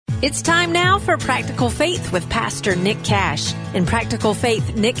It's time now for Practical Faith with Pastor Nick Cash. In Practical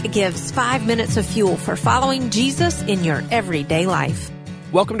Faith, Nick gives 5 minutes of fuel for following Jesus in your everyday life.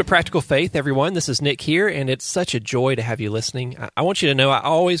 Welcome to Practical Faith, everyone. This is Nick here, and it's such a joy to have you listening. I want you to know I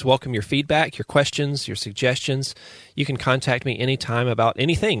always welcome your feedback, your questions, your suggestions. You can contact me anytime about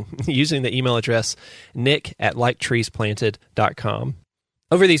anything using the email address nick@liketreesplanted.com.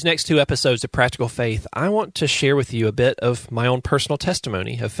 Over these next 2 episodes of Practical Faith, I want to share with you a bit of my own personal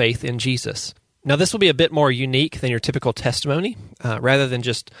testimony of faith in Jesus. Now, this will be a bit more unique than your typical testimony. Rather than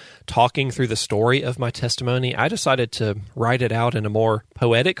just talking through the story of my testimony, I decided to write it out in a more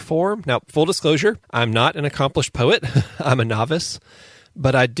poetic form. Now, full disclosure, I'm not an accomplished poet. I'm a novice.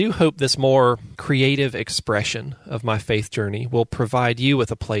 But I do hope this more creative expression of my faith journey will provide you with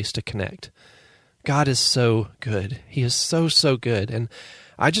a place to connect. God is so good. He is so, so good. And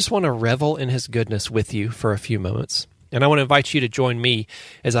I just want to revel in His goodness with you for a few moments. And I want to invite you to join me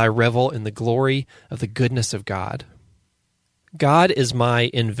as I revel in the glory of the goodness of God. God is my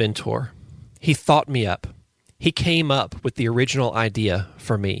inventor. He thought me up. He came up with the original idea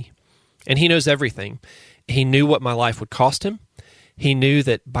for me. And He knows everything. He knew what my life would cost Him. He knew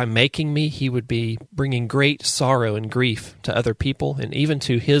that by making me, He would be bringing great sorrow and grief to other people and even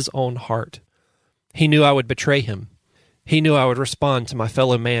to His own heart. He knew I would betray Him. He knew I would respond to my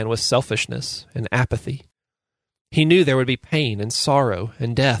fellow man with selfishness and apathy. He knew there would be pain and sorrow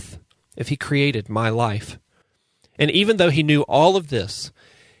and death if He created my life. And even though He knew all of this,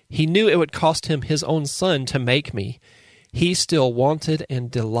 He knew it would cost Him His own Son to make me. He still wanted and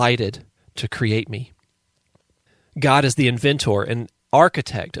delighted to create me. God is the inventor and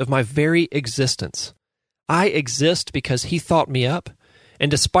architect of my very existence. I exist because He thought me up. And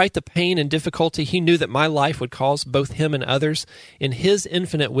despite the pain and difficulty He knew that my life would cause both Him and others, in His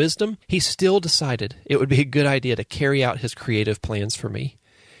infinite wisdom, He still decided it would be a good idea to carry out His creative plans for me.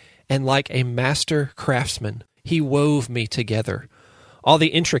 And like a master craftsman, He wove me together. All the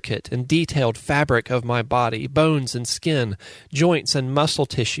intricate and detailed fabric of my body, bones and skin, joints and muscle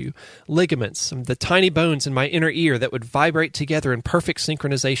tissue, ligaments, and the tiny bones in my inner ear that would vibrate together in perfect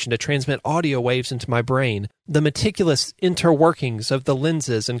synchronization to transmit audio waves into my brain, the meticulous interworkings of the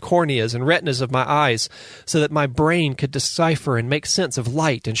lenses and corneas and retinas of my eyes so that my brain could decipher and make sense of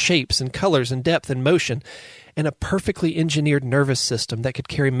light and shapes and colors and depth and motion, and a perfectly engineered nervous system that could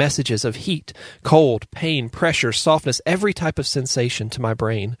carry messages of heat, cold, pain, pressure, softness, every type of sensation to my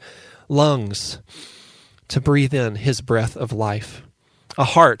brain, lungs to breathe in His breath of life, a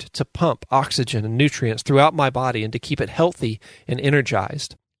heart to pump oxygen and nutrients throughout my body and to keep it healthy and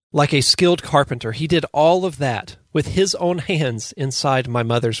energized. Like a skilled carpenter, He did all of that with His own hands inside my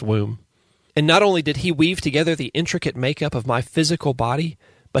mother's womb. And not only did He weave together the intricate makeup of my physical body,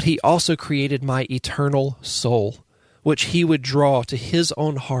 but He also created my eternal soul, which He would draw to His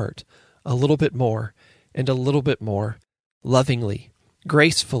own heart a little bit more and a little bit more, lovingly,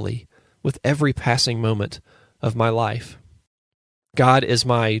 gracefully, with every passing moment of my life. God is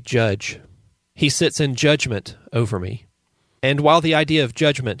my judge. He sits in judgment over me. And while the idea of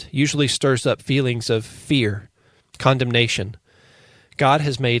judgment usually stirs up feelings of fear, condemnation, God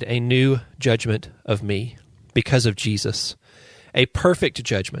has made a new judgment of me because of Jesus. A perfect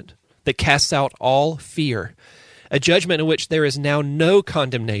judgment that casts out all fear, a judgment in which there is now no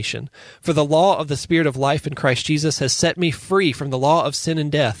condemnation, for the law of the Spirit of life in Christ Jesus has set me free from the law of sin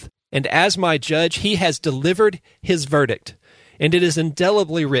and death. And as my judge, He has delivered His verdict, and it is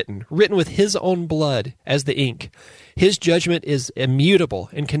indelibly written with His own blood as the ink. His judgment is immutable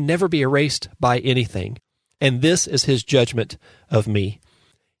and can never be erased by anything. And this is His judgment of me.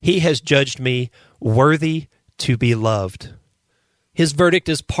 He has judged me worthy to be loved. His verdict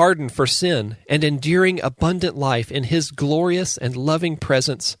is pardon for sin and enduring abundant life in His glorious and loving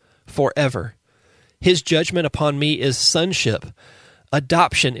presence forever. His judgment upon me is sonship,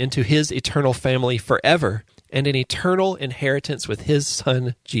 adoption into His eternal family forever, and an eternal inheritance with His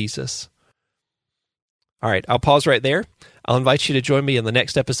Son, Jesus. All right, I'll pause right there. I'll invite you to join me in the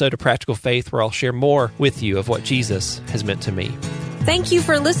next episode of Practical Faith, where I'll share more with you of what Jesus has meant to me. Thank you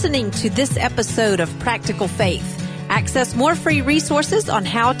for listening to this episode of Practical Faith. Access more free resources on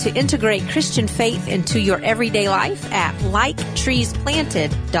how to integrate Christian faith into your everyday life at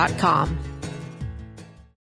liketreesplanted.com.